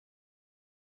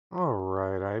All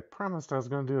right, I promised I was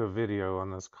going to do a video on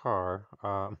this car,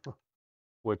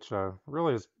 which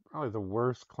really is probably the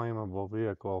worst claimable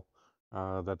vehicle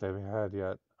that they've had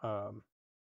yet.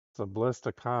 It's a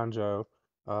Blista Conjo,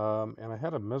 and I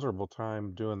had a miserable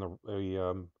time doing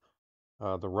the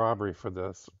robbery for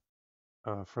this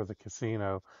for the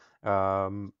casino.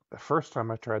 The first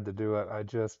time I tried to do it, I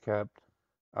just kept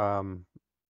um,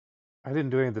 I didn't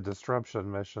do any of the disruption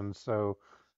missions, so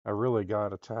I really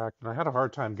got attacked, and I had a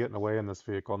hard time getting away in this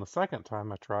vehicle. And the second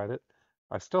time I tried it,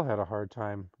 I still had a hard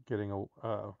time getting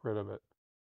rid of it.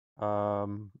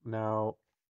 Now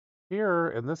here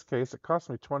in this case, it cost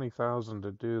me 20,000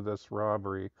 to do this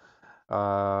robbery.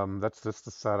 That's just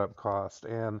the setup cost.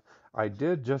 And I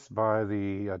did just buy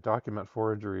the document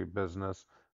forgery business.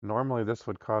 Normally, this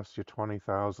would cost you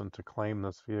 20,000 to claim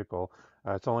this vehicle.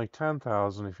 It's only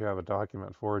 10,000 if you have a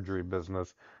document forgery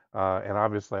business. And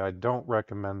obviously, I don't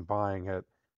recommend buying it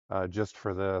just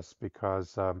for this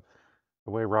because the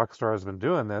way Rockstar has been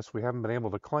doing this, we haven't been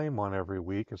able to claim one every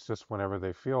week. It's just whenever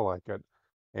they feel like it.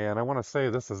 And I want to say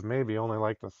this is maybe only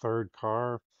like the third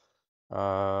car.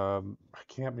 I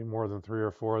can't be more than three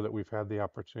or four that we've had the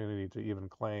opportunity to even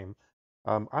claim.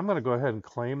 I'm going to go ahead and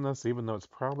claim this, even though it's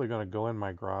probably going to go in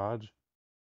my garage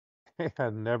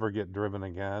and never get driven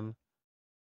again.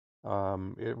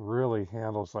 It really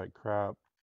handles like crap,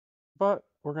 but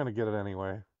we're going to get it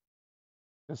anyway,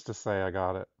 just to say I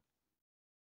got it.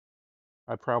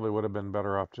 I probably would have been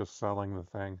better off just selling the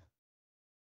thing.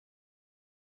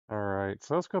 All right,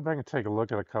 so let's go back and take a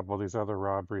look at a couple of these other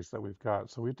robberies that we've got.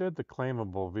 So we did the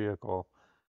claimable vehicle.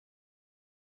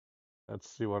 Let's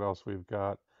see what else we've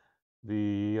got. I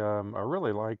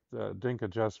really like the Dinka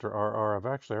Jester RR. I've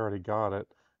actually already got it.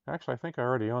 Actually, I think I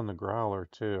already own the Growler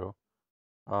too.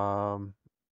 Um,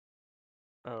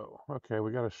 oh, okay,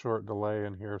 we got a short delay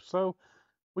in here, so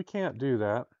we can't do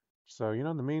that. So, in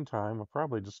the meantime, I'll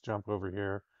probably just jump over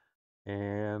here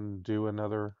and do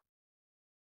another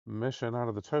mission out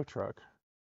of the tow truck.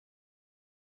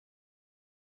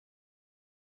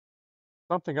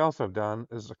 Something else I've done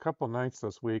is a couple nights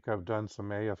this week I've done some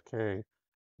AFK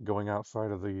going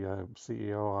outside of the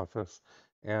CEO office.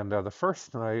 And the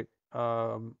first night,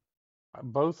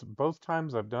 both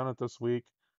times I've done it this week,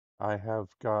 I have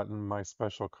gotten my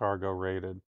special cargo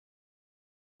rated,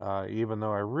 even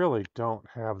though I really don't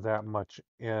have that much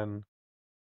in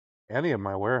any of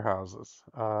my warehouses.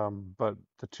 But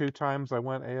the two times I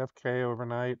went AFK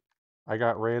overnight, I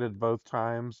got rated both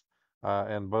times,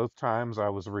 and both times I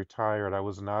was retired. I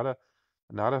was not a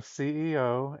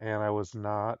CEO, and I was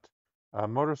not a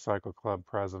motorcycle club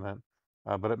president.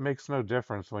 But it makes no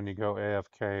difference when you go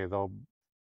AFK.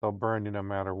 They'll burn you no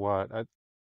matter what.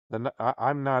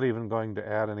 I'm not even going to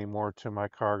add any more to my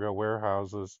cargo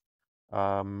warehouses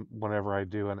whenever I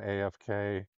do an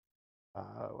AFK,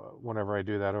 whenever I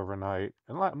do that overnight.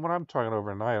 And when I'm talking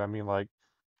overnight, I mean like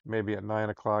maybe at 9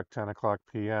 o'clock, 10 o'clock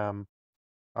p.m.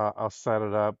 I'll set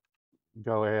it up,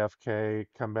 go AFK,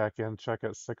 come back in, check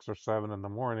at 6 or 7 in the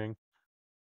morning.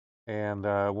 And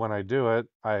when I do it,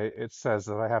 it says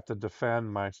that I have to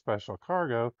defend my special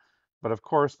cargo. But of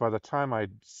course, by the time I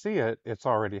see it, it's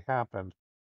already happened.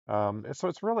 So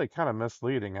it's really kind of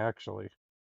misleading, actually.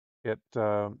 It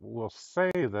will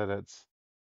say that it's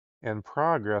in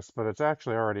progress, but it's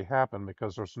actually already happened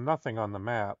because there's nothing on the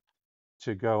map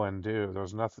to go and do.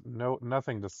 There's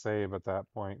nothing to save at that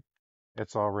point.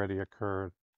 It's already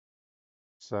occurred.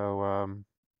 So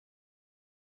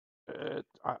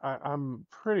I'm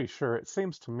pretty sure. It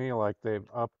seems to me like they've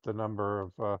upped the number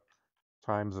of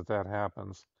times that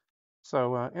happens.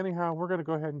 So anyhow, we're going to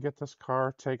go ahead and get this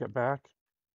car, take it back,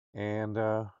 and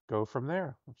go from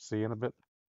there. See you in a bit.